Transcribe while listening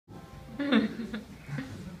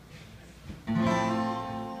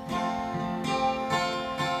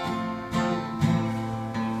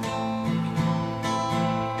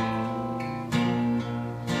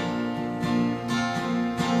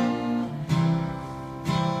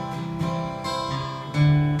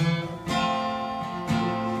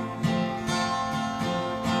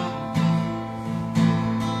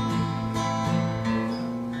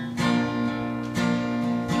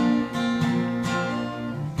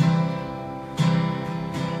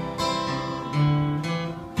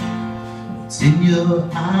It's in your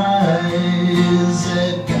eyes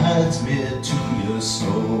that guides me to your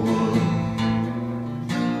soul,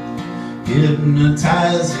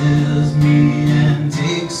 hypnotizes me and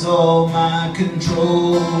takes all my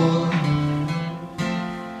control.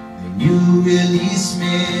 Then you release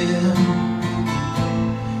me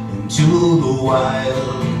into the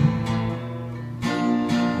wild.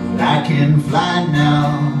 Well, I can fly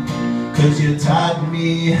now, 'cause you taught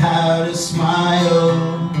me how to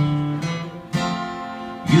smile.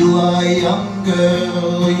 You are young,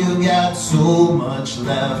 girl, you got so much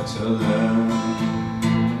left to learn,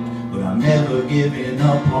 but I'm never giving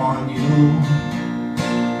up on you.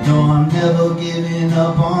 No, I'm never giving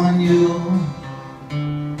up on you.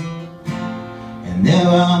 And there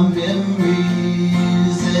are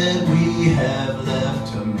memories that we have left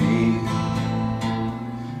to make.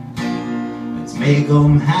 Let's make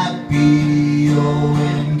them happy, oh,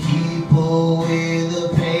 and keep away the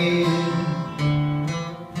pain.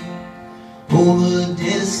 Over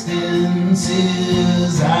distances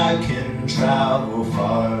I can travel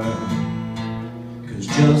far, 'cause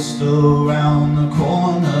just around the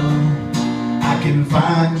corner I can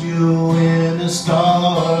find you in a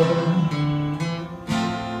star.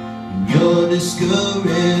 And you're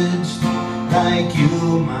discouraged, like you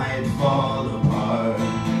might fall apart.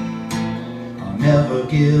 I'll never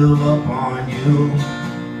give up on you.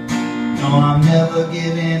 No, I'm never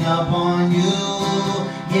giving up on you.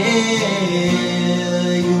 Yeah,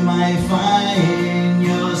 you might find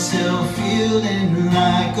yourself feeling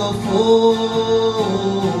like a fool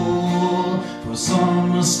for some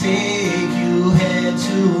mistake you had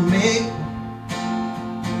to make.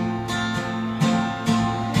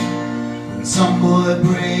 When some boy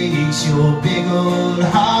breaks your big old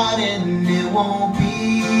heart and it won't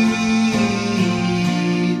beat,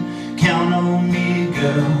 count on me,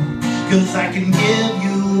 girl, 'cause I can give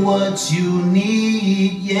you what you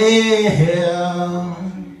need, yeah.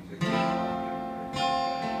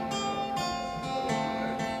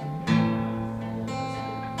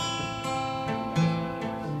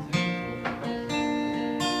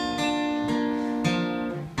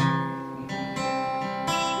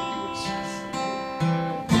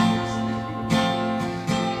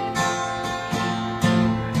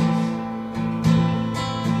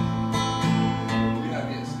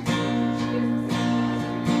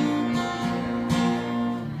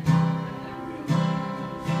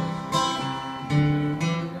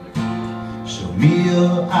 Me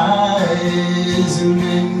your eyes and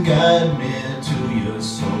then guide me to your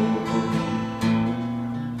soul,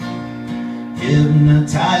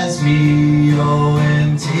 hypnotize me, oh,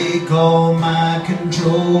 and take all my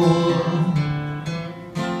control.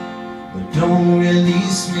 But don't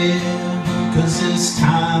release me, 'cause this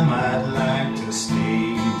time I'd like to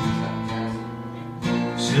stay.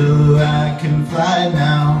 Sure, I can fly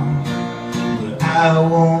now, but I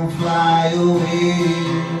won't fly away.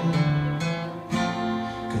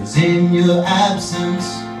 'Cause in your absence,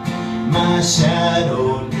 my shadow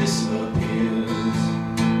disappears.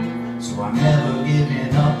 So I'm never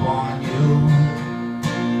giving up on you.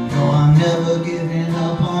 No, I'm never giving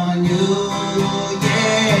up on you.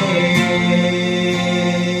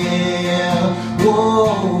 Yeah, whoa.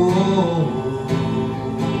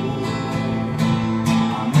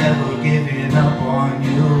 I'm never giving up on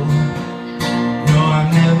you. No, I'm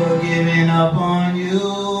never giving up on you.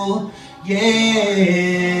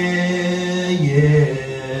 Yeah.